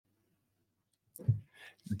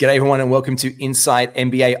G'day everyone and welcome to Inside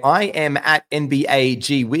NBA. I am at NBA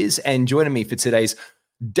GWiz and joining me for today's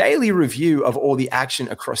daily review of all the action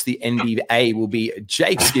across the NBA will be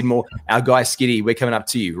Jake Skidmore, our guy Skiddy. We're coming up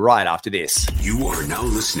to you right after this. You are now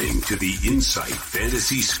listening to the Inside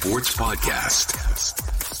Fantasy Sports Podcast.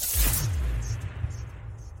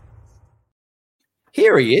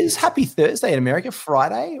 Here he is. Happy Thursday in America.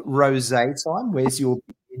 Friday, rosé time. Where's your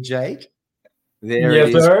beer, Jake? There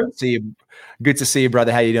it is. Sir. See you. Good to see you,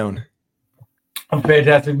 brother. How you doing? I'm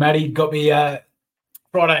fantastic, Matty. Got me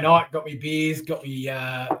Friday night, got me beers, got me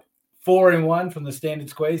 4-in-1 from the Standard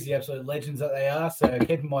Squeeze, the absolute legends that they are. So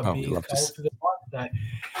keeping my beers cold for the night.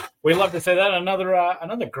 So we love to see that.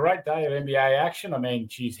 Another great day of NBA action. I mean,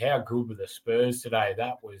 geez, how good were the Spurs today?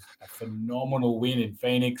 That was a phenomenal win in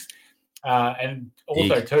Phoenix. And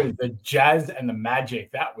also, too, the Jazz and the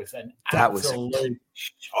Magic. That was an absolute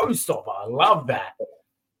showstopper. I love that.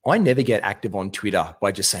 I never get active on Twitter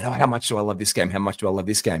by just saying, how much do I love this game? How much do I love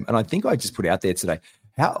this game? And I think I just put out there today,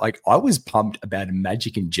 I was pumped about a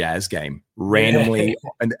Magic and Jazz game randomly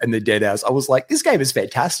in the dead hours. I was like, this game is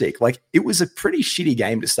fantastic. Like, it was a pretty shitty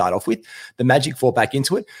game to start off with. The Magic fought back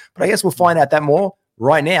into it. But I guess we'll find out that more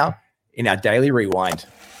right now in our Daily Rewind.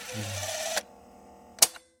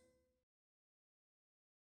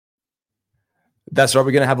 That's right.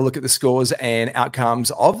 We're going to have a look at the scores and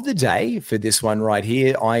outcomes of the day for this one right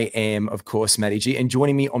here. I am, of course, Matty G, and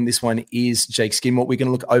joining me on this one is Jake Skidmore. We're going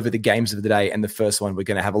to look over the games of the day, and the first one we're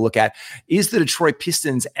going to have a look at is the Detroit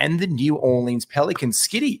Pistons and the New Orleans Pelicans.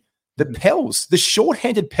 Skiddy, the Pels, the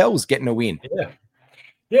short-handed Pels getting a win.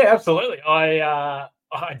 Yeah, absolutely. I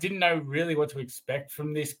didn't know really what to expect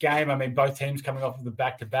from this game. I mean, both teams coming off of the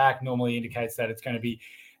back-to-back normally indicates that it's going to be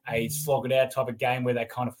a slog it out type of game where they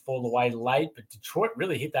kind of fall away late. But Detroit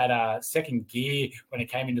really hit that second gear when it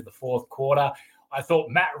came into the fourth quarter. I thought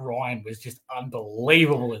Matt Ryan was just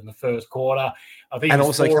unbelievable in the first quarter. I think. And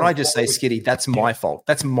also, can I just say, Skiddy, that's my fault.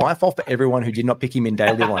 That's my fault for everyone who did not pick him in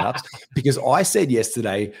daily lineups because I said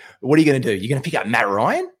yesterday, what are you going to do? You're going to pick up Matt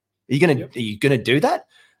Ryan? Are you going to do that?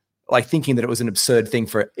 Like thinking that it was an absurd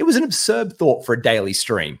thought for a daily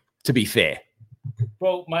stream, to be fair.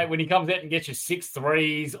 Well, mate, when he comes out and gets you 6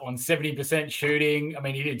 threes on 70% shooting, I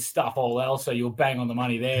mean, he did stuff all else, so you'll bang on the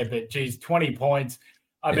money there. But, geez, 20 points.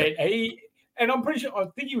 I mean, I'm pretty sure, I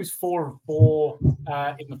think he was 4 of 4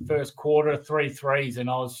 in the first quarter, 3 threes, and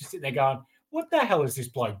I was just sitting there going, what the hell is this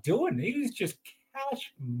bloke doing? He was just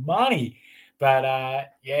cash money. But,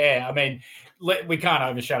 I mean, we can't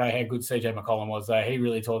overshadow how good CJ McCollum was, though. He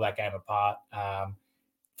really tore that game apart.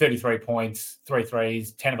 33 points, 3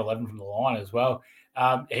 threes, 10 of 11 from the line as well.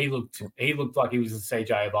 He looked like he was the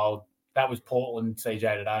CJ of old. That was Portland CJ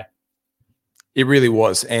today. It really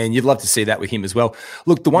was, and you'd love to see that with him as well.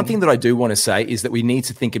 Look, the one thing that I do want to say is that we need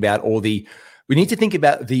to think about the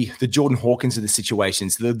Jordan Hawkins of the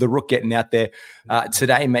situations, the Rook getting out there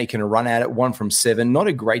today, making a run at it, 1 from 7. Not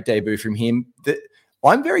a great debut from him.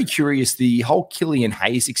 I'm very curious. The whole Killian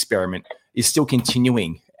Hayes experiment is still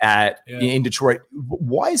continuing in Detroit.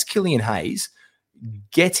 Why is Killian Hayes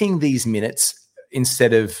getting these minutes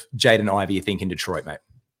instead of Jaden Ivey, you think, in Detroit, mate?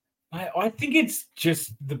 I think it's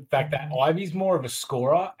just the fact that Ivy's more of a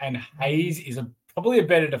scorer and Hayes is probably a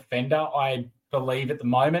better defender, I believe, at the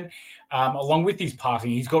moment. Along with his passing,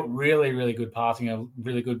 he's got really, really good passing and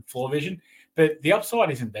really good floor vision. But the upside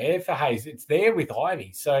isn't there for Hayes. It's there with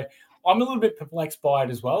Ivy. So I'm a little bit perplexed by it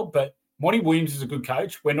as well. But Monty Williams is a good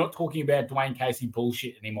coach. We're not talking about Dwayne Casey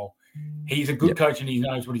bullshit anymore. He's a good coach and he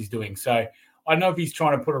knows what he's doing. So I don't know if he's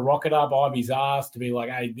trying to put a rocket up Ivy's ass to be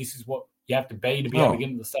like, hey, this is what you have to be able to get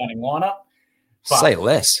into the starting lineup. But, say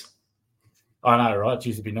less. I know, right?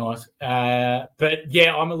 Jeez, it'd be nice. But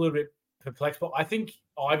yeah, I'm a little bit perplexed. But I think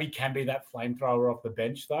Ivy can be that flamethrower off the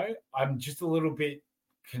bench, though. I'm just a little bit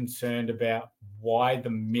concerned about why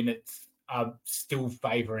the minutes are still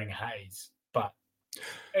favouring Hayes. But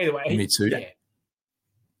either way, me too. Yeah.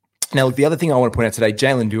 Now, look, the other thing I want to point out today,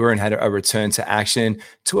 Jalen Duren had a return to action,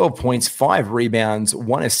 12 points, 5 rebounds,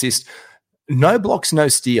 1 assist, no blocks, no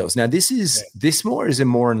steals. Now, this is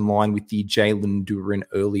more in line with the Jalen Duren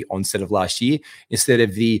early onset of last year instead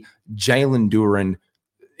of the Jalen Duren,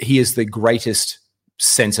 he is the greatest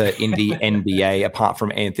center in the NBA, apart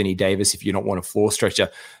from Anthony Davis, if you don't want a floor stretcher.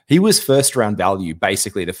 He was first-round value,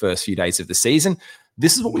 basically, the first few days of the season.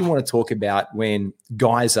 This is what we want to talk about when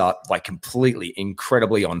guys are like completely,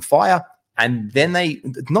 incredibly on fire, and then they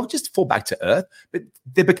not just fall back to earth, but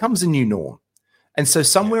there becomes a new norm. And so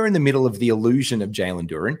somewhere in the middle of the illusion of Jalen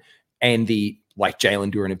Duren and the like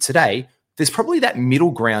Jalen Duren of today, there's probably that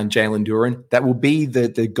middle ground Jalen Duren that will be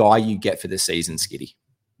the guy you get for the season, Skiddy.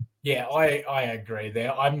 Yeah, I agree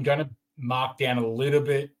there. I'm going to mark down a little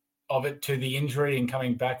bit of it to the injury and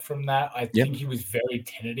coming back from that. I think he was very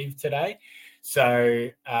tentative today. So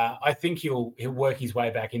I think he'll work his way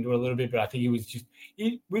back into it a little bit, but I think he was just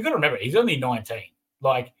we've got to remember he's only 19.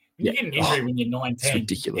 Like when you get an injury when you're 19, it's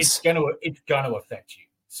ridiculous. It's gonna affect you.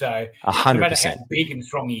 So 100%. No matter how big and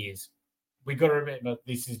strong he is, we've got to remember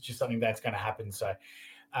this is just something that's going to happen. So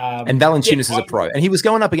and Valanciunas is a pro, and he was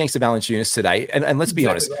going up against the Valanciunas today. And let's be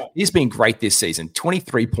honest, he's been great this season.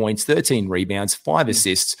 23 points, 13 rebounds, 5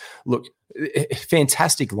 assists. Look,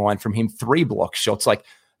 fantastic line from him. 3 block shots. Like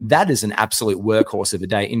that is an absolute workhorse of a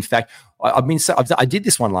day. In fact, I did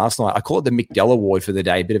this one last night. I call it the Mick Dell Award for the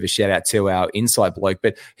day. A bit of a shout out to our inside bloke,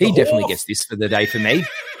 but he definitely gets this for the day for me.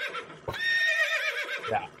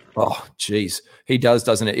 Yeah. Oh, geez. He does,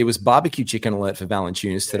 doesn't it? It was barbecue chicken alert for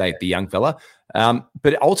Valanciunas today, the young fella.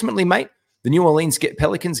 But ultimately, mate, the New Orleans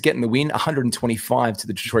Pelicans getting the win, 125 to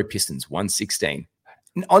the Detroit Pistons, 116.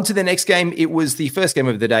 On to the next game. It was the first game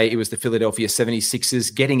of the day. It was the Philadelphia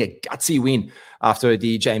 76ers getting a gutsy win after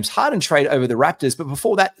the James Harden trade over the Raptors. But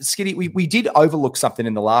before that, Skitty, we did overlook something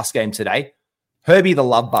in the last game today. Herbie the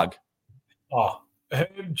love bug. Oh,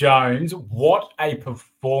 Herb Jones, what a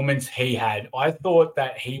performance he had. I thought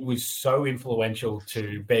that he was so influential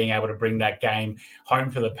to being able to bring that game home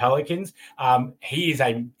for the Pelicans.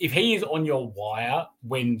 If he is on your wire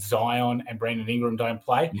when Zion and Brandon Ingram don't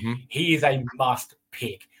play, he is a must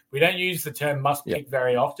pick. We don't use the term must pick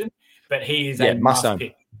very often, but he is a must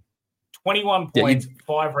pick. 21 points,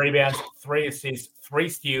 5 rebounds, 3 assists, 3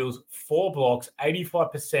 steals, 4 blocks,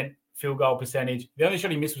 85% field goal percentage. The only shot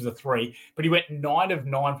he missed was a 3, but he went 9 of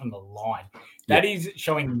 9 from the line. That is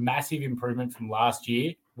showing massive improvement from last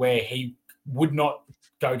year where he would not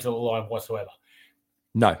go to the line whatsoever.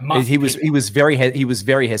 No, he was very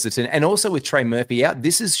hesitant. And also with Trey Murphy out,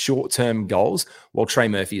 this is short-term goals while Trey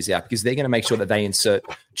Murphy is out because they're going to make sure that they insert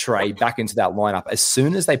Trey back into that lineup as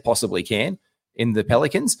soon as they possibly can in the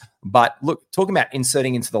Pelicans. But look, talking about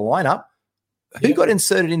inserting into the lineup, who got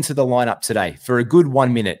inserted into the lineup today for a good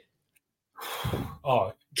 1 minute?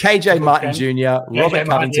 Oh, KJ Martin Jr., Robert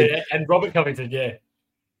Covington. And Robert Covington,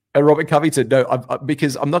 Robert Covington, no,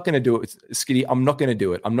 because I'm not going to do it, Skitty. I'm not going to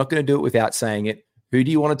do it. I'm not going to do it without saying it. Who do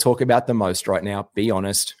you want to talk about the most right now? Be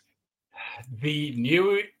honest. The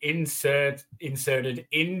new inserted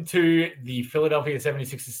into the Philadelphia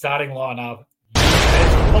 76ers starting lineup.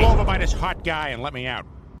 Pull over by this hot guy and let me out.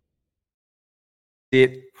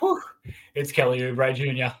 It's Kelly Oubre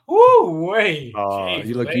Jr. Woo-wee.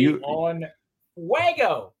 You on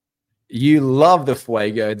Fuego. You love the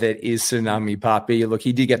Fuego that is Tsunami Papi. Look,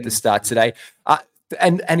 he did get the start today.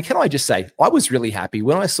 And can I just say, I was really happy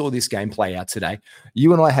when I saw this game play out today.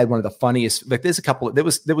 You and I had one of the funniest. Like,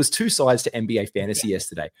 there was 2 sides to NBA fantasy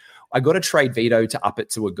yesterday. I got a trade veto to up it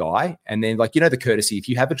to a guy, and then the courtesy. If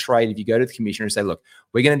you have a trade, if you go to the commissioner and say, "Look,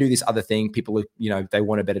 we're going to do this other thing," people, they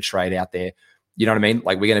want a better trade out there. You know what I mean?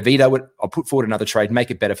 Like, we're going to veto it. I'll put forward another trade, make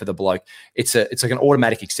it better for the bloke. It's like an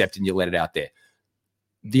automatic accept, and you let it out there.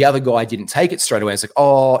 The other guy didn't take it straight away. It's like,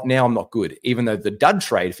 oh, now I'm not good. Even though the dud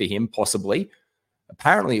trade for him, possibly,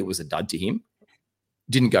 apparently it was a dud to him,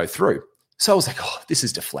 didn't go through. So I was like, oh, this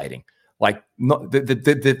is deflating. Like, not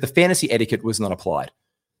the fantasy etiquette was not applied.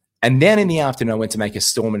 And then in the afternoon, I went to make a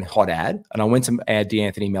Storm and Hot ad, and I went to add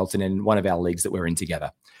D'Anthony Melton in one of our leagues that we're in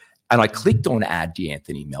together. And I clicked on add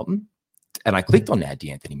D'Anthony Melton, and I clicked on add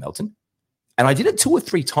D'Anthony Melton, and I did it 2 or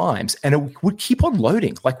 3 times, and it would keep on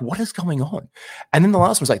loading. Like, what is going on? And then the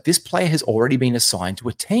last one was like, this player has already been assigned to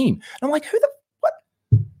a team. And I'm like, who the what?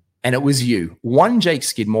 And it was you, one Jake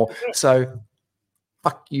Skidmore. So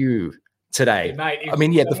fuck you today. Mate, I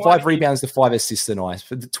mean, the 5 rebounds, the 5 assists are nice.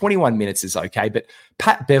 For the 21 minutes is okay, but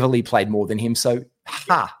Pat Beverly played more than him. So,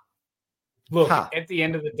 Look, at the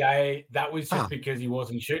end of the day, that was just because he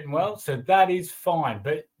wasn't shooting well. So that is fine.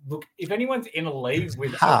 But look, if anyone's in a league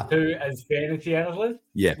with us 2 as fantasy analysts,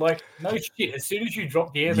 like, no shit. As soon as you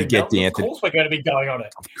drop D'Anthony Melton, of course we're going to be going on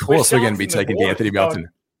it. Of course we're going to be taking D'Anthony Melton.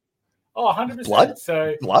 Oh,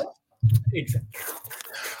 100%. Blood? Exactly.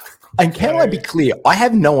 And can I be clear? I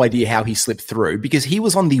have no idea how he slipped through because he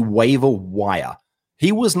was on the waiver wire.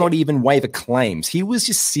 He was not even waiver claims. He was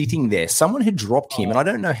just sitting there. Someone had dropped him, and I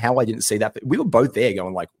don't know how I didn't see that, but we were both there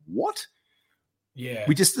going like, what? Yeah.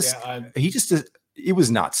 We just, it was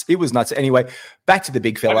nuts. It was nuts. Anyway, back to the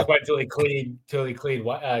big fella. I just wait till he cleared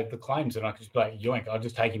the claims, and I could just be like, yoink, I'll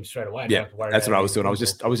just take him straight away. Yeah, that's what I was doing. I was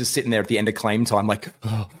just sitting there at the end of claim time, like,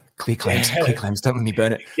 oh, clear claims, don't let me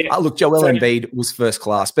burn it. Yeah. Look, Joel Embiid was first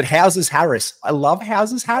class, but Houses Harris, I love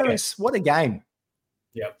Houses Harris. What a game.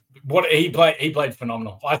 Yeah. What he played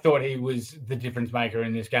phenomenal. I thought he was the difference maker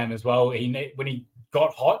in this game as well. When he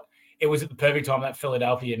got hot, it was at the perfect time that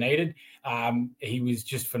Philadelphia needed. He was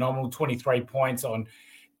just phenomenal, 23 points on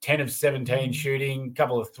 10 of 17 shooting,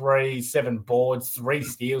 couple of threes, 7 boards, 3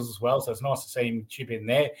 steals as well. So it's nice to see him chip in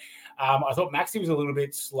there. I thought Maxey was a little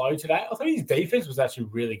bit slow today. I thought his defense was actually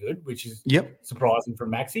really good, which is surprising from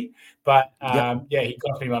Maxey. But, he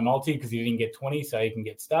cost me my multi because he didn't get 20, so he can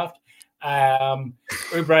get stuffed.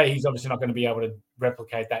 Oubre, he's obviously not going to be able to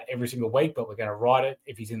replicate that every single week, but we're going to ride it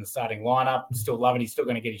if he's in the starting lineup. Still love it. He's still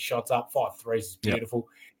going to get his shots up. 5 threes is beautiful.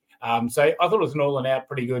 So I thought it was an all-in-out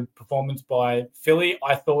pretty good performance by Philly.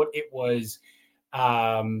 I thought it was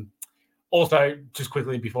also, just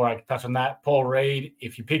quickly before I touch on that, Paul Reed,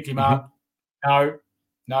 if you picked him up, no,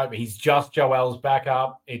 but he's just Joel's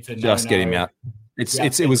backup. It's a just get him out.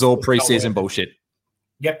 It was all preseason bullshit.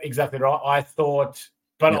 Yep, exactly right. I thought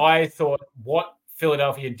what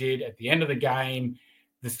Philadelphia did at the end of the game,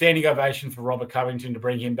 the standing ovation for Robert Covington to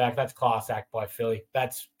bring him back, that's class act by Philly.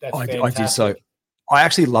 That's fantastic. I did so. I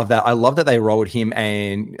actually love that. I love that they rolled him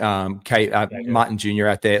and Martin Jr.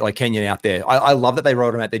 out there, like Kenyon out there. I love that they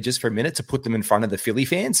rolled him out there just for a minute to put them in front of the Philly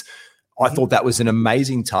fans. I thought that was an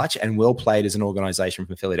amazing touch and well played as an organization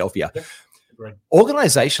from Philadelphia. Yep. Agreed.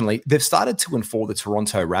 Organizationally, they've started to inform the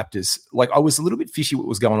Toronto Raptors. Like, I was a little bit fishy what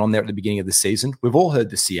was going on there at the beginning of the season. We've all heard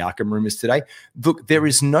the Siakam rumors today. Look, there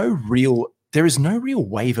is no real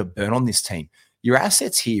waiver burn on this team. Your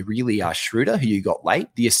assets here really are Schroeder, who you got late.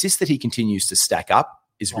 The assist that he continues to stack up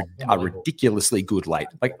is a ridiculously good late,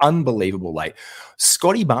 like unbelievable late.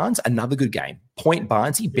 Scotty Barnes, another good game. Point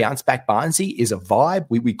Barnesy, bounce back Barnesy is a vibe.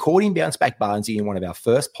 We called him bounce back Barnesy in one of our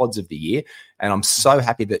first pods of the year, and I'm so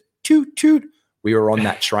happy that toot, we were on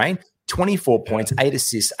that train. 24 points, 8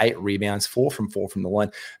 assists, 8 rebounds, 4 from the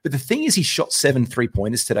line. But the thing is, he shot 7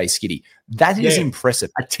 3-pointers today, Skitty. That is impressive.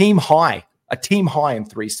 A team high in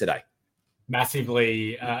threes today.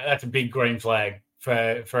 Massively, that's a big green flag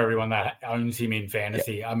for everyone that owns him in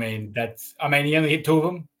fantasy. Yeah. I mean, he only hit 2 of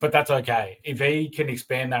them, but that's okay. If he can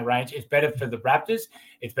expand that range, it's better for the Raptors.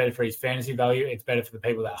 It's better for his fantasy value. It's better for the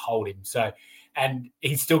people that hold him. So, and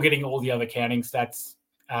he's still getting all the other counting stats.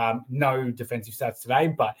 No defensive stats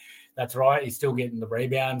today, but that's right. He's still getting the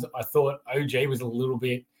rebounds. I thought OG was a little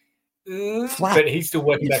bit flat, but he's still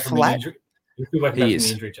working back from the injury. He's still working back from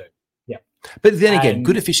the injury too. Yeah. But then again,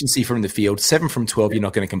 good efficiency from the field. 7 from 12, you're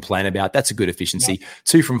not going to complain about. That's a good efficiency. No.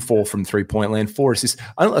 2 from 4 from 3-point land, 4 assists.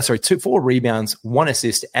 4 rebounds, 1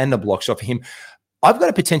 assist, and a block shot for him. I've got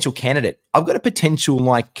a potential candidate. I've got a potential,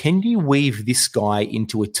 like, can you weave this guy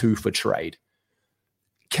into a 2 for trade?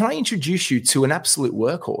 Can I introduce you to an absolute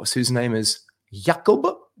workhorse whose name is Jakob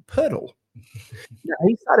Poeltl?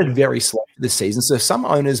 He started very slow this season, so some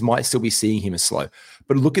owners might still be seeing him as slow.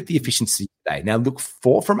 But look at the efficiency today. Now, look,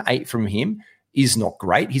 4 from 8 from him is not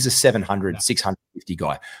great. He's a 700, 650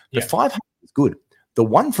 guy. But 500 is good. The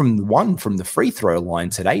one from the free throw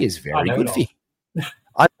line today is very good for him.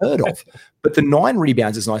 Unheard of. But the 9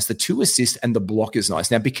 rebounds is nice. The 2 assists and the block is nice.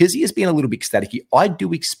 Now, because he has been a little bit staticky, I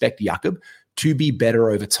do expect Jakob to be better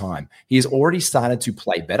over time. He has already started to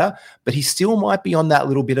play better, but he still might be on that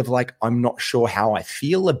little bit of like, I'm not sure how I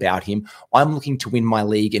feel about him. I'm looking to win my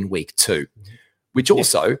league in week 2, which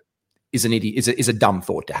also is a dumb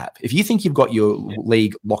thought to have. If you think you've got your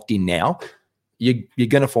league locked in now, you're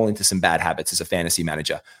going to fall into some bad habits as a fantasy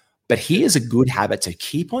manager. But here's a good habit to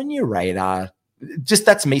keep on your radar. Just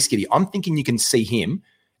that's me, Skitty. I'm thinking you can see him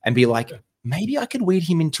and be like, maybe I could weed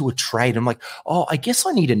him into a trade. I'm like, oh, I guess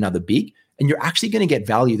I need another big. And you're actually going to get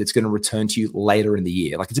value that's going to return to you later in the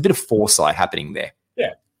year. Like, it's a bit of foresight happening there.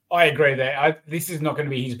 Yeah, I agree there. This is not going to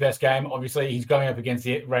be his best game. Obviously, he's going up against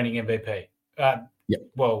the reigning MVP.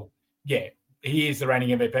 Well, yeah, he is the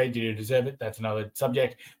reigning MVP. Do you deserve it? That's another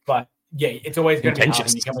subject. But, yeah, it's always going to be hard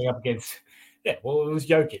when you're coming up against – yeah, well, it was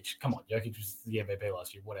Jokic. Come on, Jokic was the MVP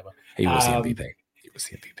last year, whatever. He was the MVP.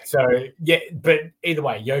 So, yeah, but either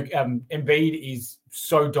way, Embiid is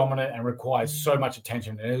so dominant and requires so much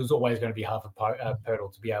attention, and it was always going to be hard for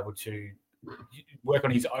Poeltl to be able to work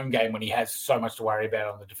on his own game when he has so much to worry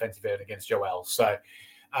about on the defensive end against Joel. So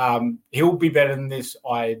he'll be better than this.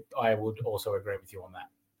 I would also agree with you on that.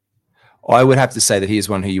 I would have to say that he is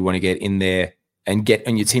one who you want to get in there and get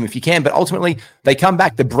on your team if you can, but ultimately they come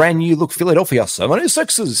back, the brand new look Philadelphia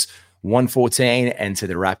 76ers, 114, and to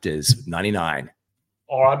the Raptors, 99.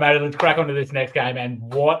 All right, mate, let's crack on to this next game. And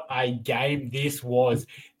what a game this was.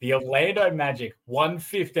 The Orlando Magic,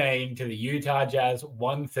 115 to the Utah Jazz,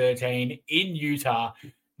 113 in Utah.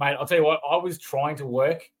 Mate, I'll tell you what, I was trying to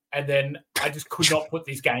work, and then I just could not put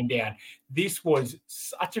this game down. This was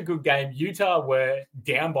such a good game. Utah were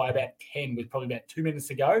down by about 10 with probably about 2 minutes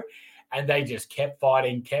to go, and they just kept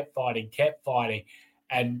fighting.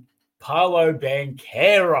 And Paolo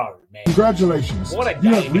Banchero, man. Congratulations. What a game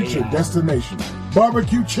you have reached your destination.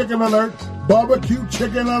 Barbecue chicken alert. Barbecue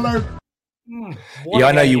chicken alert. Yeah,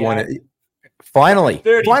 I know you want it. Finally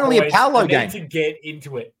a Paolo game. To get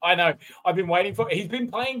into it. I know. I've been waiting for. He's been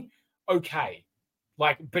playing okay,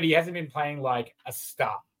 but he hasn't been playing like a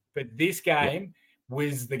star. But this game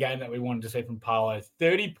was the game that we wanted to see from Paolo.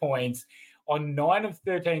 30 points on 9 of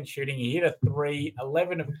 13 shooting. He hit a 3,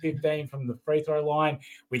 11 of 15 from the free throw line.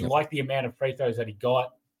 We like the amount of free throws that he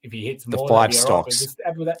got. If he hits more, the 5 stocks.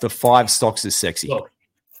 The 5 stocks is sexy. Look,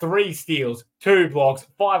 3 steals, 2 blocks,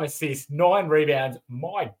 5 assists, 9 rebounds.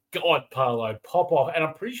 My God, Paolo, pop off. And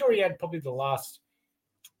I'm pretty sure he had probably the last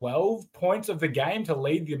 12 points of the game to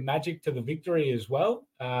lead the Magic to the victory as well.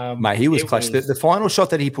 Mate, he was clutch. The final shot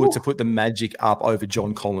that he put to put the Magic up over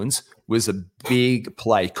John Collins was a big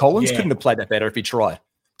play. Collins couldn't have played that better if he tried,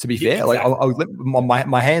 to be fair. Exactly. Like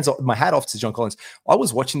my hat off to John Collins. I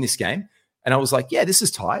was watching this game and I was like, yeah, this is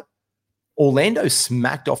tight. Orlando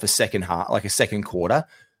smacked off a second quarter.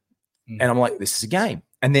 And I'm like, this is a game.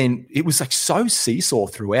 And then it was like so seesaw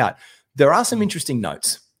throughout. There are some interesting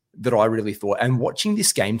notes that I really thought. And watching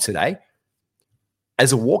this game today,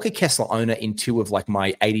 as a Walker Kessler owner in 2 of like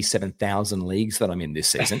my 87,000 leagues that I'm in this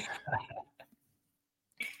season,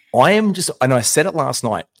 and I said it last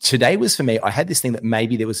night, today was for me, I had this thing that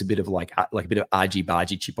maybe there was a bit of like a bit of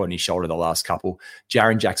argy-bargy chip on his shoulder the last couple.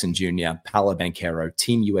 Jaren Jackson Jr., Paolo Banchero,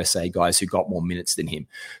 Team USA guys who got more minutes than him.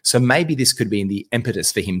 So maybe this could be in the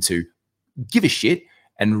impetus for him to give a shit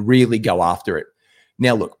and really go after it.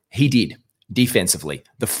 Now, look, he did defensively.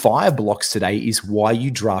 The 5 blocks today is why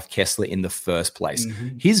you draft Kessler in the first place.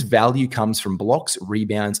 Mm-hmm. His value comes from blocks,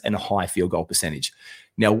 rebounds, and a high field goal percentage.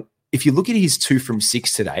 Now, if you look at his 2 from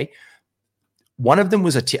 6 today, one of them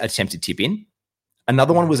was an attempted tip in.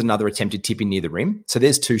 Another one was another attempted tip in near the rim. So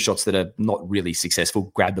there's 2 shots that are not really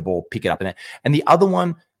successful. Grab the ball, pick it up. And the other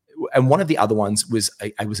one, and one of the other ones was a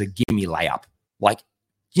gimme layup. Like,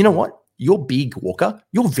 you know what? You're big, Walker.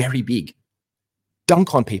 You're very big.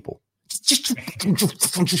 Dunk on people. Just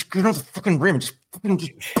get on the fucking rim. Just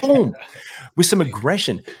boom. With some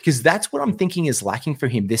aggression. Because that's what I'm thinking is lacking for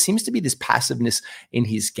him. There seems to be this passiveness in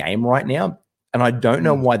his game right now. And I don't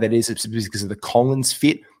know why that is. It's because of the Collins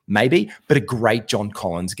fit, maybe, but a great John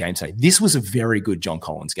Collins game today. This was a very good John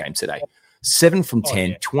Collins game today. 7 from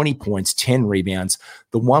 10, 20 points, 10 rebounds.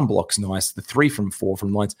 The 1 block's nice. The 3 from 4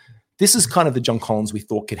 from lines. This is kind of the John Collins we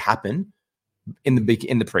thought could happen in the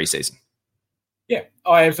preseason. Yeah,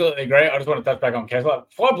 I absolutely agree. I just want to touch back on Kessler.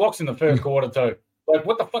 5 blocks in the first quarter too. Like,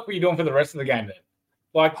 what the fuck were you doing for the rest of the game then?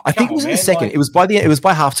 Like, I think it was in the second. Like, it was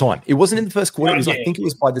by halftime. It wasn't in the first quarter. I think it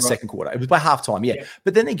was by the second quarter. It was by halftime. Yeah.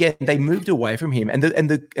 But then again, they moved away from him, and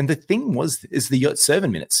the thing is the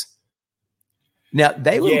serving minutes. Now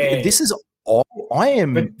they were. This is all. I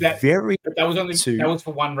am very. But that was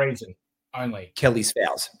for one reason only. Kelly's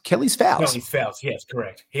fouls. Yes,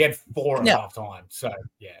 correct. He had 4 at halftime. So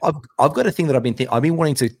yeah. I've got a thing that I've been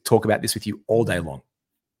wanting to talk about this with you all day long.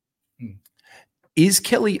 Is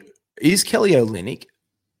Kelly Olynyk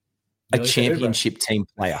a championship team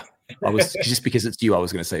player? I was just because it's you. I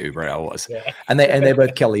was going to say Uber. I was, and they're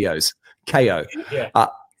both Kelly O's. KO. Yeah.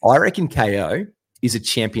 I reckon KO is a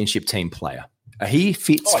championship team player. He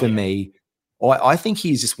fits for me. I think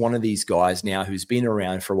he's just one of these guys now who's been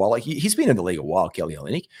around for a while. Like he's been in the league a while, Kelly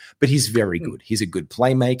Olynyk, but he's very good. He's a good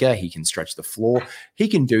playmaker. He can stretch the floor. He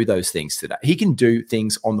can do those things today. He can do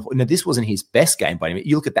things on the floor. Now, this wasn't his best game by him.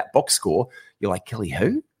 You look at that box score, you're like, Kelly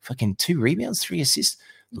who? Fucking 2 rebounds, 3 assists.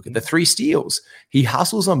 Look at the 3 steals. He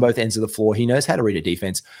hustles on both ends of the floor. He knows how to read a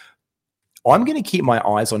defense. I'm going to keep my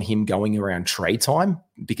eyes on him going around trade time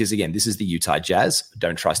because, again, this is the Utah Jazz.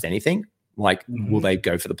 Don't trust anything. Like, will they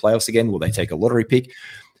go for the playoffs again? Will they take a lottery pick?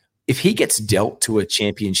 If he gets dealt to a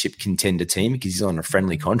championship contender team because he's on a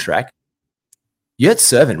friendly contract, Yurt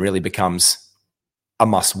Servant really becomes a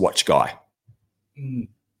must-watch guy.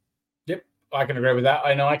 Yep, I can agree with that.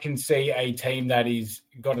 And I can see a team that is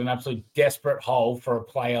got an absolute desperate hole for a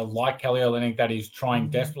player like Kelly Olynyk that is trying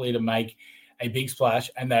desperately to make a big splash,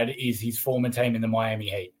 and that is his former team in the Miami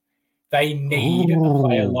Heat. They need a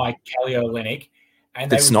player like Kelly Olynyk. And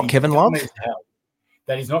that's not Kevin Love.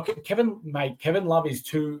 That is not Kevin. Mate, Kevin Love is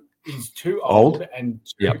too old and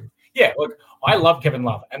Look, I love Kevin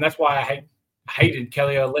Love, and that's why I hated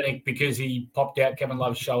Kelly Olynyk because he popped out Kevin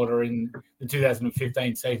Love's shoulder in the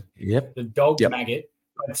 2015 season. Yep, the dog maggot.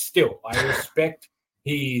 But still, I respect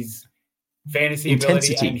his fantasy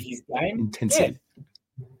ability and his game intensity. Yeah.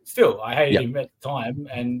 Still, I hated him at the time,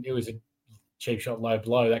 and it was a cheap shot, low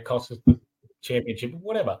blow that cost us the championship,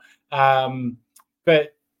 whatever.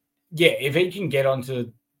 But yeah, if he can get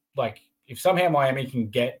onto, like, if somehow Miami can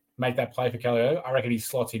get make that play for Kelly. I reckon he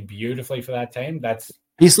slots in beautifully for that team.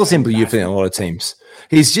 He slots in beautifully in a lot of teams.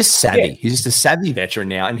 He's just savvy. Yeah. He's just a savvy veteran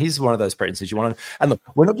now, and he's one of those presences you want to. And look,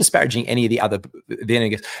 we're not disparaging any of the other.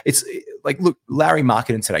 Then it's like, look, Larry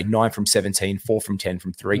Markkinen today, 9 from 17, 4 from 10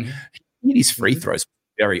 from 3. He hit his free throws.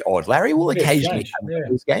 Very odd. Larry will occasionally have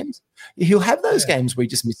those games. He'll have those games where he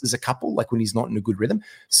just misses a couple, like when he's not in a good rhythm.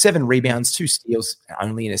 7 rebounds, 2 steals,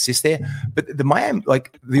 only an assist there. But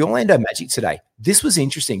the Orlando Magic today, this was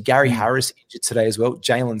interesting. Gary Harris injured today as well.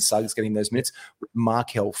 Jalen Suggs getting those minutes.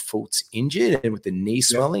 Markelle Fultz injured and with the knee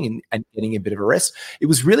swelling and getting a bit of a rest. It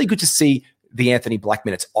was really good to see the Anthony Black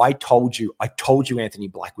minutes. I told you Anthony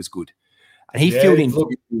Black was good. And he filled in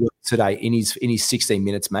today in his 16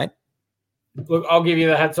 minutes, mate. Look, I'll give you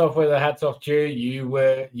the hats off where the hats off due. You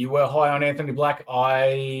were high on Anthony Black.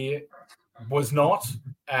 I was not,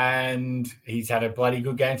 and he's had a bloody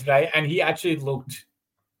good game today. And he actually looked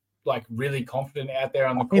like really confident out there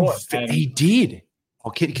on the court. And he did.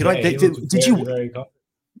 Oh, did you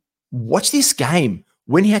watch this game?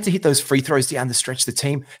 When he had to hit those free throws down the stretch, the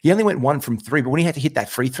team, he only went 1 from 3, but when he had to hit that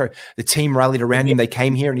free throw, the team rallied around him. They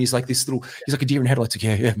came here and he's like he's like a deer in headlights.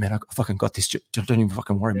 Like, yeah, man, I fucking got this. Don't even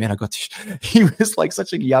fucking worry, man, I got this. He was like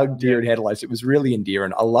such a young deer in headlights. It was really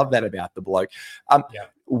endearing. I love that about the bloke.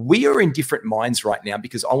 We are in different minds right now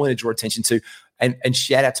because I want to draw attention to, and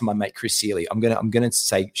shout out to my mate, Chris Seeley. I'm going to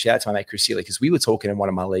say shout out to my mate, Chris Seeley, because we were talking in one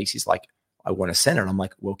of my leagues. He's like, I want a center. And I'm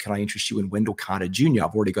like, well, can I interest you in Wendell Carter Jr.?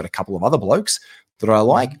 I've already got a couple of other blokes that I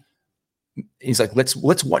like. He's like, let's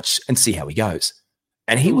watch and see how he goes.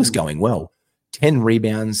 And he was going well. 10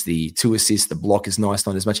 rebounds, the 2 assists, the block is nice,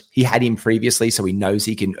 not as much. He had him previously, so he knows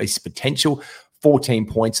his potential. 14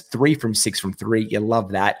 points, 3 from 6 from 3. You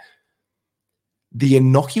love that. The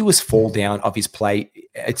innocuous fall down of his play,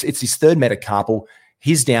 it's his 3rd metacarpal.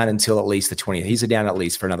 He's down until at least the 20th. He's down at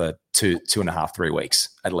least for another 2.5, 3 weeks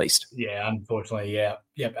at least. Yeah, unfortunately, yeah.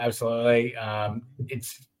 Yep, absolutely.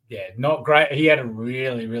 It's not great. He had a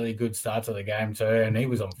really, really good start to the game too, and he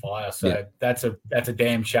was on fire. So that's a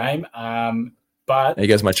damn shame. But there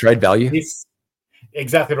goes my trade value.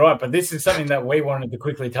 Exactly right. But this is something that we wanted to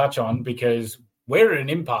quickly touch on because we're at an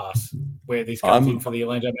impasse where this comes in for the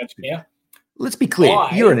Orlando Magic now. Let's be clear.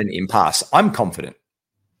 You're in an impasse. I'm confident.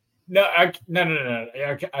 No.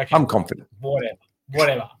 Okay. I'm confident.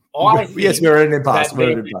 Whatever. Yes, we're in an impasse.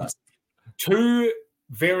 We're in an impasse. 2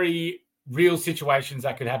 very real situations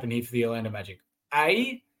that could happen here for the Orlando Magic.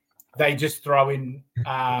 A, they just throw in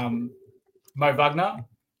Mo Wagner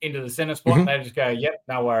into the center spot. They just go, yep,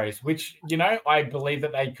 no worries, which, I believe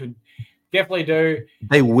that they could definitely do.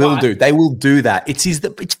 They will do. They will do that.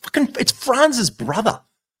 It's Franz's brother.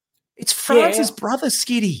 It's Franz's brother,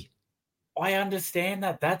 Skiddy. I understand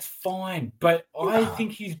that. That's fine. But I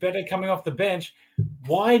think he's better coming off the bench.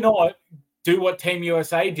 Why not do what Team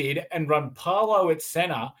USA did and run Paolo at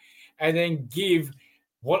center and then give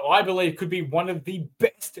what I believe could be one of the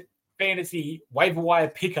best fantasy waiver wire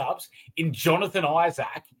pickups in Jonathan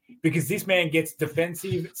Isaac, because this man gets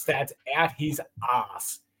defensive stats out his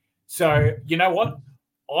ass. So, you know what?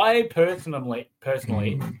 I personally,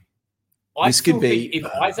 this could be if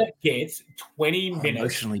Isaac gets 20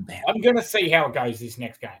 minutes, I'm going to see how it goes this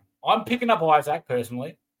next game. I'm picking up Isaac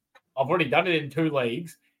personally. I've already done it in 2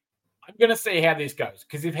 leagues. I'm going to see how this goes,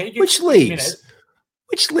 because if he gets 20 minutes.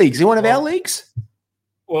 Which leagues? Are one of our leagues?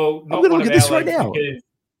 Well, not I'm going to look at this right now.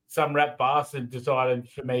 Some rat bastard decided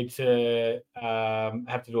for me to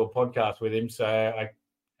have to do a podcast with him, so I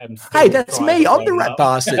am. Hey, that's me. I'm the rat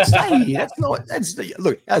bastard. Hey,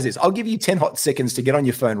 look. How's this? I'll give you 10 hot seconds to get on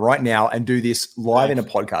your phone right now and do this live in a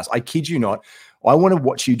podcast. I kid you not. I want to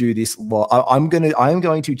watch you do this. I am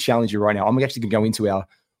going to challenge you right now. I'm actually going to go into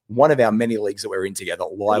one of our many leagues that we're in together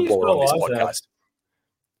live while we're on this podcast.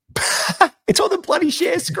 It's on the bloody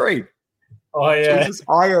share screen. Oh, yeah. Jesus,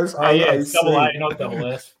 it's double A, not double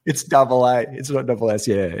S. It's double A. It's not double S.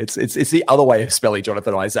 Yeah, it's the other way of spelling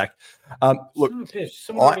Jonathan Isaac. Look,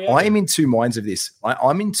 I am in 2 minds of this.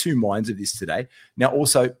 I'm in 2 minds of this today. Now,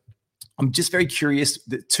 also, I'm just very curious.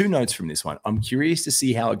 2 notes from this one. I'm curious to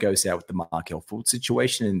see how it goes out with the Markelle Fultz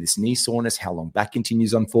situation and this knee soreness, how long that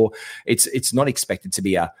continues on for. It's not expected to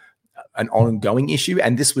be an ongoing issue,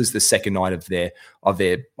 and this was the second night of their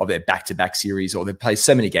back-to-back series, or they played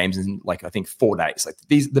so many games in I think 4 days.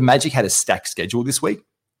 The Magic had a stacked schedule this week,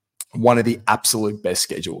 one of the absolute best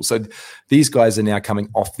schedules. So these guys are now coming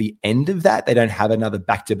off the end of that. They don't have another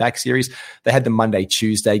back-to-back series. They had the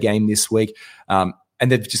Monday-Tuesday game this week, and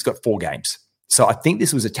they've just got 4 games. So I think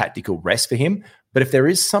this was a tactical rest for him. But if there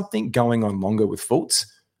is something going on longer with Fultz,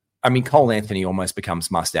 I mean, Cole Anthony almost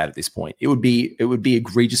becomes must out at this point. It would be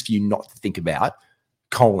egregious for you not to think about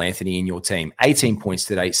Cole Anthony in your team. 18 points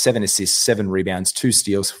today, 7 assists, 7 rebounds, 2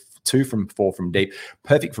 steals, 2 from 4 from deep,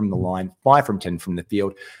 perfect from the line, 5 from 10 from the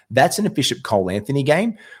field. That's an efficient Cole Anthony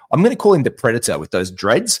game. I'm going to call him the Predator with those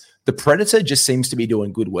dreads. The Predator just seems to be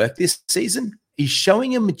doing good work this season. He's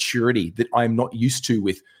showing a maturity that I'm not used to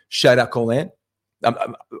with shout out Cole Ant,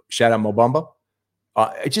 shout out Mobamba.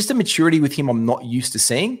 Just a maturity with him I'm not used to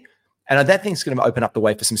seeing. And that thing's going to open up the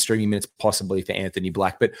way for some streaming minutes, possibly for Anthony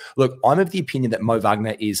Black. But look, I'm of the opinion that Mo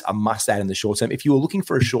Wagner is a must-add in the short term. If you were looking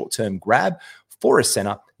for a short-term grab for a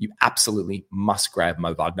center, you absolutely must grab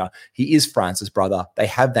Mo Wagner. He is France's brother. They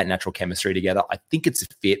have that natural chemistry together. I think it's a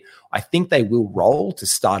fit. I think they will roll to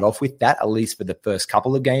start off with that, at least for the first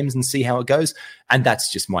couple of games, and see how it goes. And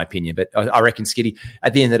that's just my opinion. But I reckon, Skitty,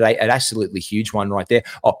 at the end of the day, an absolutely huge one right there.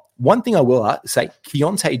 Oh, one thing I will say,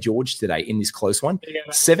 Keontae George today in this close one,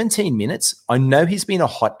 17 minutes. I know he's been a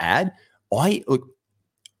hot ad. I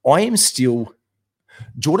am still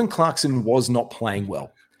 – Jordan Clarkson was not playing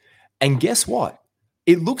well. And guess what?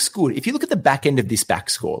 It looks good. If you look at the back end of this back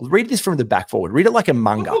score, read this from the back forward. Read it like a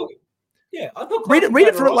manga. I thought read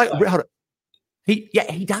it for like hold on. He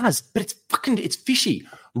does, but it's fishy.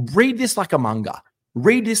 Read this like a manga.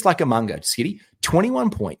 Read this like a manga, Skitty. 21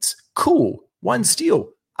 points. Cool. 1 steal.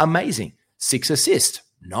 Amazing. 6 assists.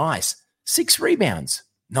 Nice. 6 rebounds.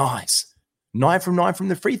 Nice. 9 from 9 from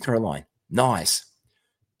the free throw line. Nice.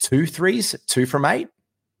 2 threes, 2 from 8.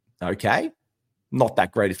 Okay. Not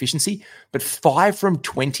that great efficiency, but 5 from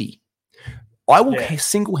 20. I will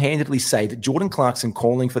single-handedly say that Jordan Clarkson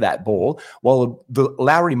calling for that ball, while the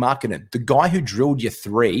Lauri Markkanen, the guy who drilled your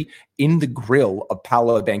 3 in the grill of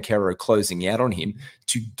Paolo Banchero closing out on him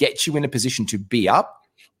to get you in a position to be up,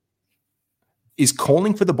 is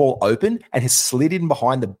calling for the ball open and has slid in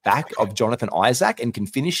behind the back of Jonathan Isaac and can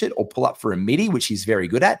finish it or pull up for a midi, which he's very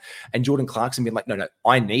good at. And Jordan Clarkson being like, no,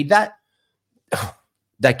 I need that.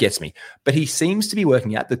 That gets me. But he seems to be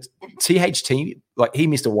working out. The THT, like he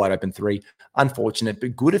missed a wide open 3. Unfortunate,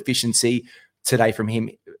 but good efficiency today from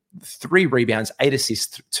him. 3 rebounds, 8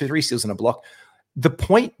 assists, 3 steals and a block. The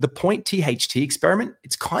point THT experiment,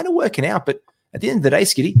 it's kind of working out. But at the end of the day,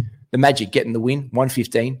 Skitty, the Magic getting the win,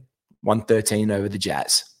 115, 113 over the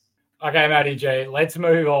Jazz. Okay, Matty G, let's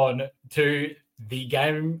move on to the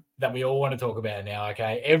game that we all want to talk about now,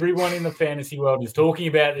 okay? Everyone in the fantasy world is talking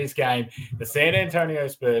about this game, the San Antonio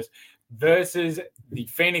Spurs versus the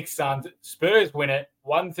Phoenix Suns. Spurs win it,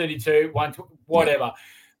 132, whatever. Yeah.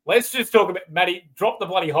 Let's just talk about, Matty, drop the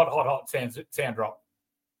bloody hot sound drop.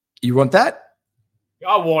 You want that?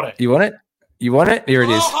 I want it. You want it? You want it? Here it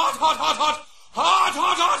is. Hot.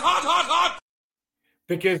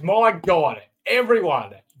 Because, my God,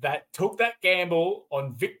 everyone that took that gamble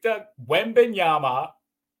on Victor Wembanyama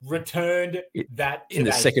returned that today. In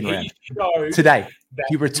the second round. Today.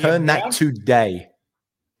 He returned that today.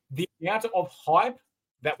 The amount of hype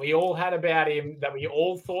that we all had about him, that we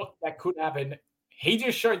all thought that could happen, he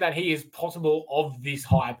just showed that he is possible of this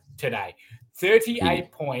hype today.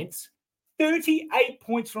 38 points. 38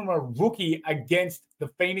 points from a rookie against the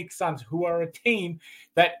Phoenix Suns, who are a team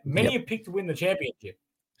that many have picked to win the championship.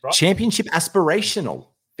 Right? Championship aspirational.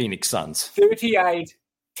 Phoenix Suns. 38,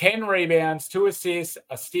 10 rebounds, 2 assists,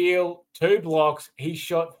 a steal, 2 blocks. He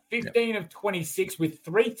shot 15 of 26 with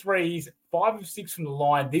 3 threes, 5 of 6 from the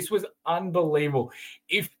line. This was unbelievable.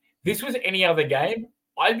 If this was any other game,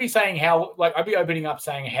 I'd be opening up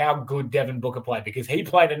saying how good Devin Booker played, because he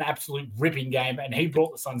played an absolute ripping game and he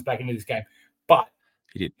brought the Suns back into this game. But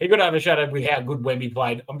he got overshadowed with how good Wemby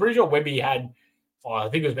played. I'm pretty sure Wemby had I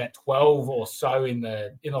think it was about 12 or so in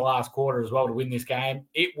the last quarter as well to win this game.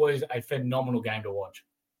 It was a phenomenal game to watch.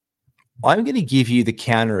 I'm going to give you the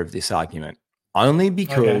counter of this argument only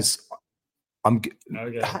because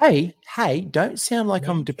Hey, don't sound like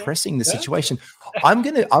I'm depressing the situation. I'm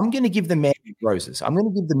going to give the man his roses. I'm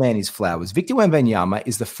going to give the man his flowers. Victor Wembanyama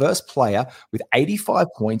is the first player with 85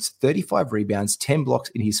 points, 35 rebounds, 10 blocks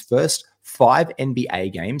in his first 5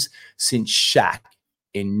 NBA games since Shaq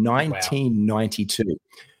in 1992. Wow.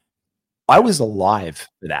 I was alive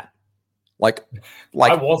for that. Like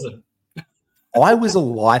I wasn't. I was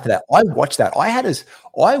alive for that. I watched that.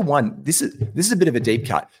 I won. This is a bit of a deep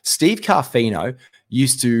cut. Steve Carfino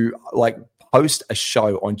used to post a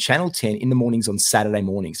show on Channel 10 in the mornings on Saturday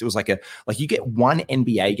mornings. It was like you get one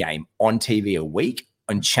NBA game on TV a week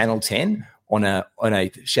on Channel 10 on a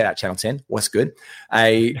shout out Channel 10. What's good?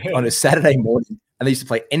 On a Saturday morning. And they used to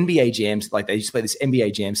play NBA jams. They used to play this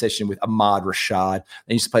NBA jam session with Ahmad Rashad.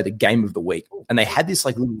 They used to play the game of the week. And they had this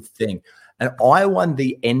little thing. And I won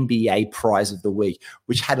the NBA prize of the week,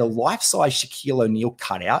 which had a life-size Shaquille O'Neal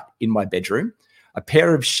cutout in my bedroom, a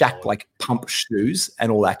pair of Shaq like pump shoes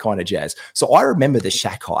and all that kind of jazz. So I remember the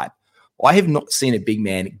Shaq hype. I have not seen a big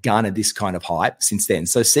man garner this kind of hype since then.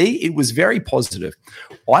 So see, it was very positive.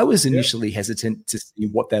 I was initially hesitant to see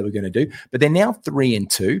what they were going to do, but they're now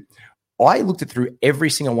 3-2. I looked through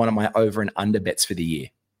every single one of my over and under bets for the year.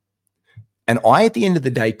 And I, at the end of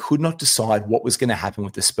the day, could not decide what was going to happen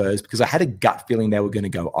with the Spurs because I had a gut feeling they were going to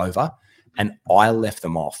go over, and I left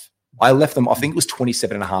them off. I think it was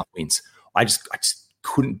 27.5 wins. I just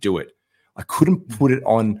couldn't do it. I couldn't put it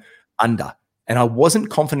on under. And I wasn't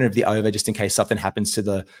confident of the over just in case something happens to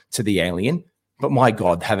the alien. But my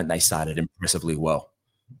God, haven't they started impressively well?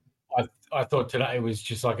 I thought today was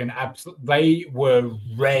just like an absolute. They were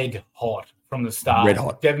red hot from the start. Red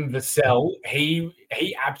hot. Devin Vassell,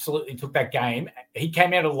 he absolutely took that game. He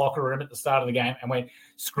came out of the locker room at the start of the game and went,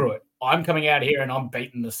 "Screw it, I'm coming out here and I'm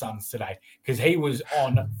beating the Suns today," because he was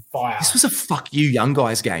on fire. This was a fuck you, young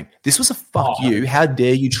guys game. This was a fuck you. How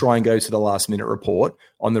dare you try and go to the last minute report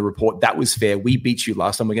on the report? That was fair. We beat you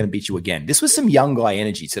last time. We're going to beat you again. This was some young guy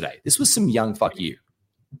energy today. This was some young fuck you.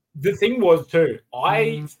 The thing was too,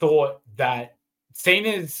 I thought that seeing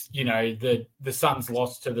as, the Suns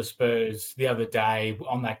lost to the Spurs the other day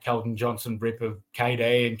on that Keldon Johnson rip of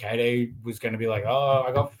KD, and KD was going to be like, "Oh,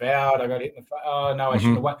 I got fouled. I got hit in the oh no, I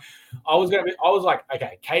shouldn't have won." I was like,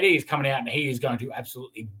 okay, KD is coming out and he is going to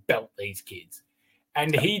absolutely belt these kids.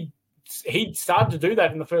 And he started to do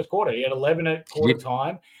that in the first quarter. He had 11 at quarter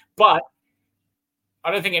time, but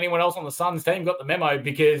I don't think anyone else on the Suns team got the memo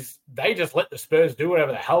because they just let the Spurs do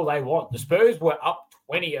whatever the hell they want. The Spurs were up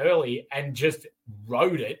 20 early and just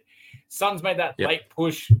rode it. Suns made that late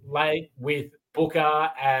push with Booker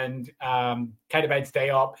and Keita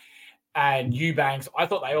Bates-Diop and Eubanks. I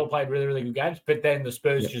thought they all played really, really good games, but then the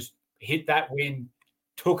Spurs just hit that win,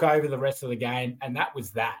 took over the rest of the game, and that was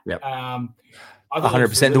that. 100%.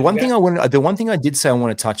 Really the one thing I did say I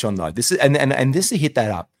want to touch on though, this is and this to hit that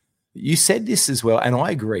up. You said this as well, and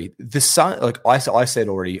I agree. The Sun, like I said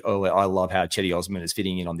already earlier, I love how Chetty Osman is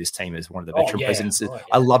fitting in on this team as one of the veteran presence.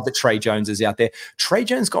 I love that Trey Jones is out there. Trey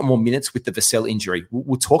Jones got more minutes with the Vassell injury.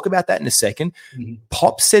 We'll talk about that in a second.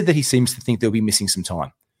 Pop said that he seems to think they'll be missing some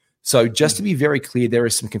time. So just to be very clear, there are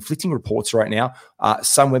some conflicting reports right now.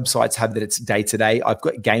 Some websites have that it's day-to-day. I've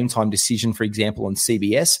got Game Time Decision, for example, on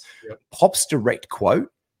CBS. Pop's direct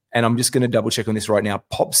quote, and I'm just going to double check on this right now.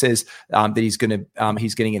 Pop says that he's getting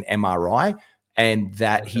an MRI and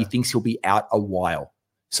that he thinks he'll be out a while.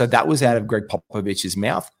 So that was out of Greg Popovich's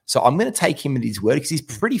mouth. So I'm going to take him at his word because he's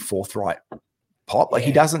pretty forthright. Pop,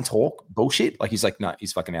 he doesn't talk bullshit. Like he's like, no,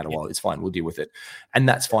 he's fucking out a while. It's fine. We'll deal with it. And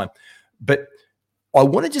that's fine. But I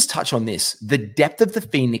want to just touch on this, the depth of the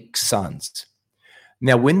Phoenix Suns.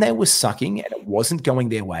 Now, when they were sucking and it wasn't going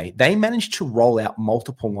their way, they managed to roll out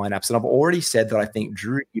multiple lineups. And I've already said that I think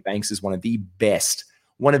Drew Eubanks is one of the best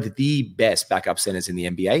backup centers in the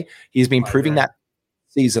NBA. He's been proving that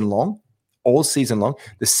all season long.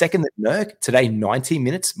 The second that Nurk, today, 90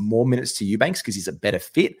 minutes, more minutes to Eubanks because he's a better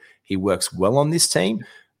fit. He works well on this team.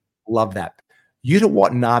 Love that. Yuta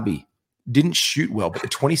Watanabe didn't shoot well, but the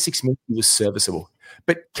 26 minutes he was serviceable.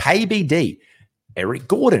 But KBD, Eric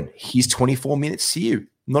Gordon, he's 24 minutes to you.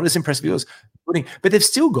 Not as impressive as yours. But they've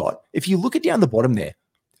still got, if you look at down the bottom there,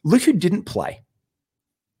 look who didn't play.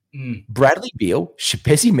 Bradley Beal,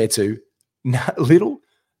 Shepezi Metu, Little,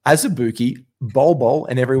 Azubuike, Bol,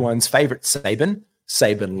 and everyone's favorite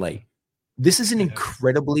Saban Lee. This is an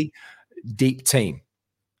incredibly deep team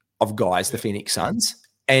of guys, the Phoenix Suns,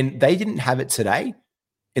 and they didn't have it today.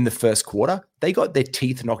 In the first quarter, they got their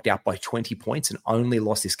teeth knocked out by 20 points and only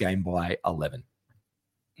lost this game by 11.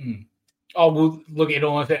 Oh, well, look, it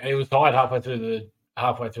was tied halfway through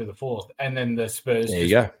the fourth, and then the Spurs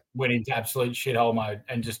went into absolute shithole mode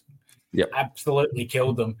and just absolutely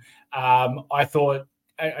killed them. I thought,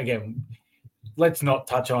 again, let's not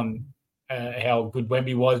touch on how good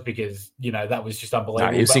Wemby was because, that was just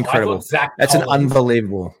unbelievable. No, it was incredible. That's an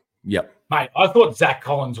unbelievable. Yep. Mate, I thought Zach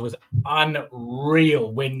Collins was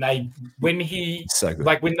unreal when the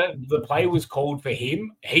play was called for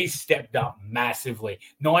him. He stepped up massively.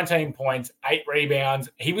 19 points, 8 rebounds.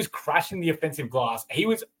 He was crushing the offensive glass. He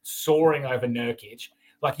was soaring over Nurkic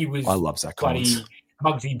like he was. I love Zach Collins.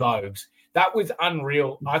 Muggsy Bogues. That was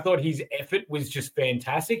unreal. I thought his effort was just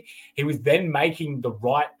fantastic. He was then making the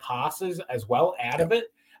right passes as well out of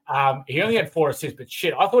it. He only had 4 assists, but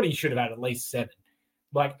shit, I thought he should have had at least 7.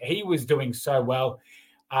 Like, he was doing so well.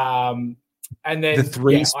 And then the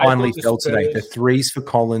threes finally fell today. The threes for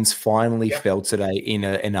Collins finally fell today in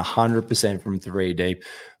 100% from 3 deep.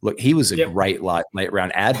 Look, he was a great late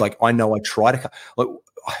round ad. Like, I know I try to look.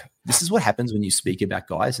 this is what happens when you speak about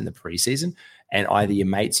guys in the preseason, and either your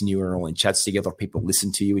mates and you are all in chats together, or people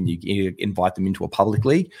listen to you and you invite them into a public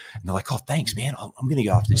league, and they're like, "Oh, thanks, man. I'm going to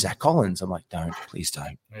go after Zach Collins." I'm like, please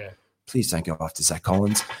don't. Yeah. Please don't go after Zach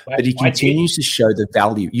Collins. But he continues to show the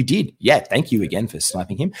value. You did. Yeah. Thank you again for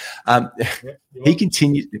sniping him. He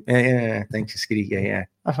continues. Thanks, Skitty. Yeah.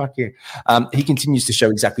 Oh, fuck you. He continues to show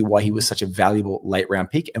exactly why he was such a valuable late round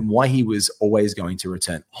pick and why he was always going to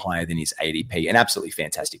return higher than his ADP. An absolutely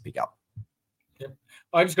fantastic pickup. Yep.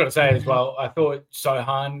 I just got to say as well, I thought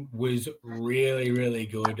Sohan was really, really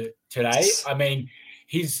good today. I mean,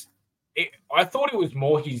 I thought it was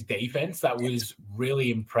more his defense that was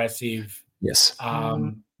really impressive. Yes.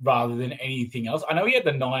 Rather than anything else. I know he had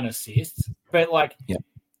the 9 assists, but I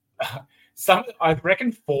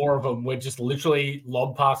reckon 4 of them were just literally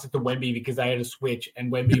lob passes to Wemby because they had a switch,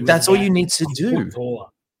 and Wemby. That's all you need to do.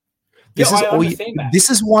 This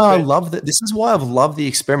is why I love that. This is why I've loved the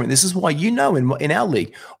experiment. This is why, in our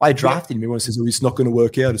league, I drafted him. Everyone says, "Oh, it's not going to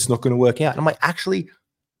work out. It's not going to work out." And I'm like, actually,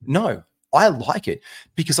 no. I like it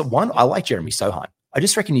because I like Jeremy Sohan. I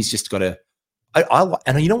just reckon he's just got a.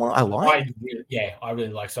 And you know what I like? I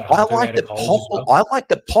really like Sohan. I like that Pop. I like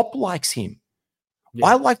that Pop likes him. Yeah.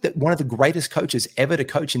 I like that one of the greatest coaches ever to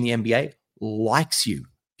coach in the NBA likes you.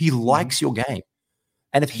 He likes your game,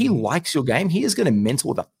 and if he likes your game, he is going to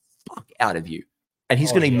mentor the fuck out of you, and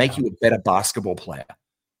he's going to make you a better basketball player.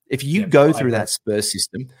 If you go through that Spurs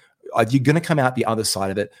system, you're going to come out the other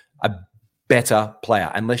side of it a better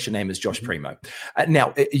player, unless your name is Josh Primo.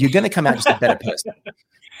 Now, you're going to come out just a better person.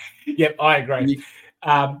 Yep, I agree.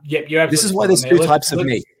 You're this is why there's two types of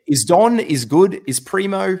me. Is Don is good? Is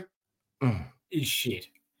Primo is shit?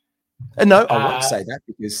 No, I won't say that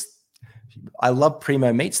because I love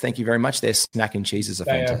Primo meats. Thank you very much. Their snack and cheeses are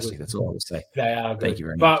fantastic. That's all I would say. They are good. Thank you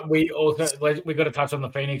very much. But we got to touch on the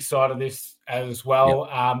Phoenix side of this as well.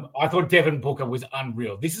 Yep. I thought Devin Booker was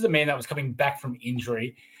unreal. This is a man that was coming back from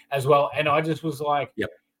injury as well. And I just was like,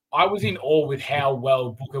 I was in awe with how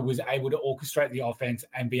well Booker was able to orchestrate the offense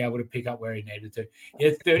and be able to pick up where he needed to. He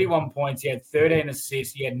had 31 points. He had 13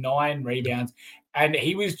 assists. He had 9 rebounds. And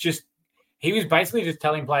he was basically just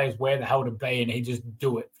telling players where the hell to be, and he just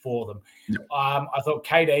do it for them. Yep. I thought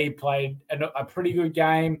KD played a pretty good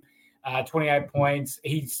game, 28 points.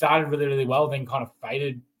 He started really, really well, then kind of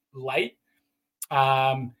faded late.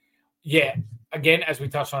 Again, as we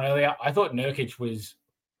touched on earlier, I thought Nurkic was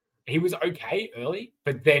okay early,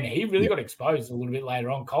 but then he really got exposed a little bit later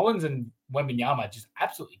on. Collins and Wembanyama just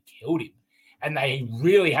absolutely killed him, and they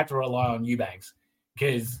really had to rely on Eubanks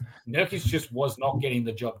because Nurkic just was not getting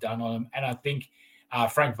the job done on him. And I think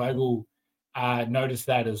Frank Vogel noticed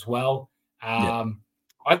that as well. I've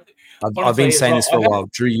been saying this for a while.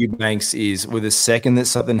 Drew Eubanks is, with a second that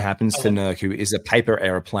something happens to Nurk, who is a paper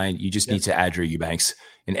airplane, you just need to add Drew Eubanks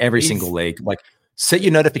in every single league. Like, set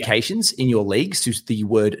your notifications in your leagues to the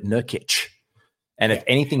word Nurkic. And if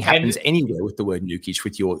anything happens anywhere with the word Nurkic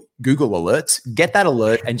with your Google alerts, get that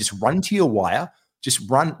alert and just run to your wire. Just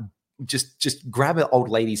grab an old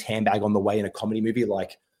lady's handbag on the way in a comedy movie,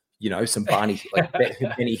 like, some Barney, like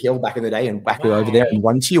Benny Hill back in the day, and whack her over there and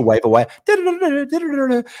run to your waiver wire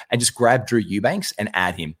and just grab Drew Eubanks and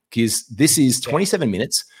add him, because this is 27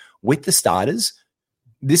 minutes with the starters.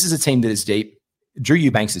 This is a team that is deep. Drew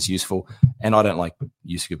Eubanks is useful, and I don't like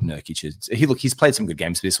Yusuf Nurkic. He's played some good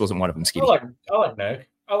games, but this wasn't one of them. Skinny. I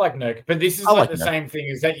like Nurk, but this is the same thing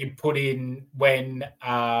as that you put in when,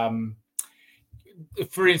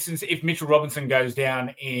 for instance, if Mitchell Robinson goes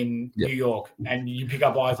down in New York and you pick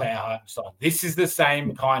up Isaiah Hartenstein, this is the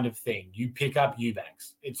same kind of thing. You pick up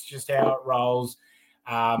Eubanks. It's just how it rolls.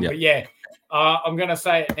 But I'm going to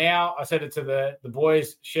say it now. I said it to the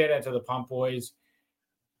boys. Shout out to the Pump Boys.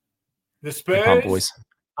 The Spurs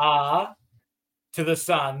are to the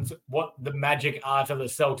Suns what the Magic are to the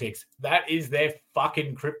Celtics. That is their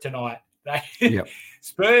fucking kryptonite.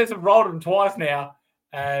 Spurs have rolled them twice now,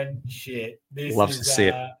 and shit. Love to see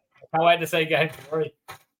it. I can't wait to see game 3.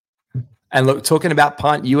 And look, talking about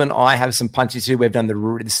punt, you and I have some punches too. We've done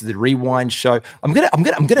this is the rewind show. I'm gonna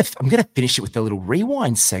finish it with a little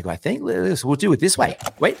rewind seg. I think we'll do it this way.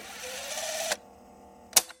 Wait.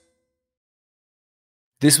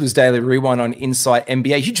 This was Daily Rewind on Insight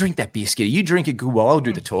NBA. You drink that beer, Skitty. You drink it good while I'll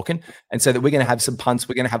do the talking. And so that we're going to have some punts.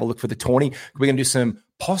 We're going to have a look for the tourney. We're going to do some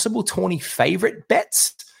possible tourney favorite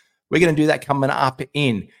bets. We're going to do that coming up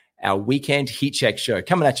in our weekend heat check show.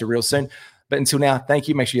 Coming at you real soon. But until now, thank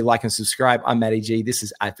you. Make sure you like and subscribe. I'm Matty G. This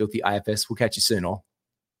is @FilthyIFS. We'll catch you soon all.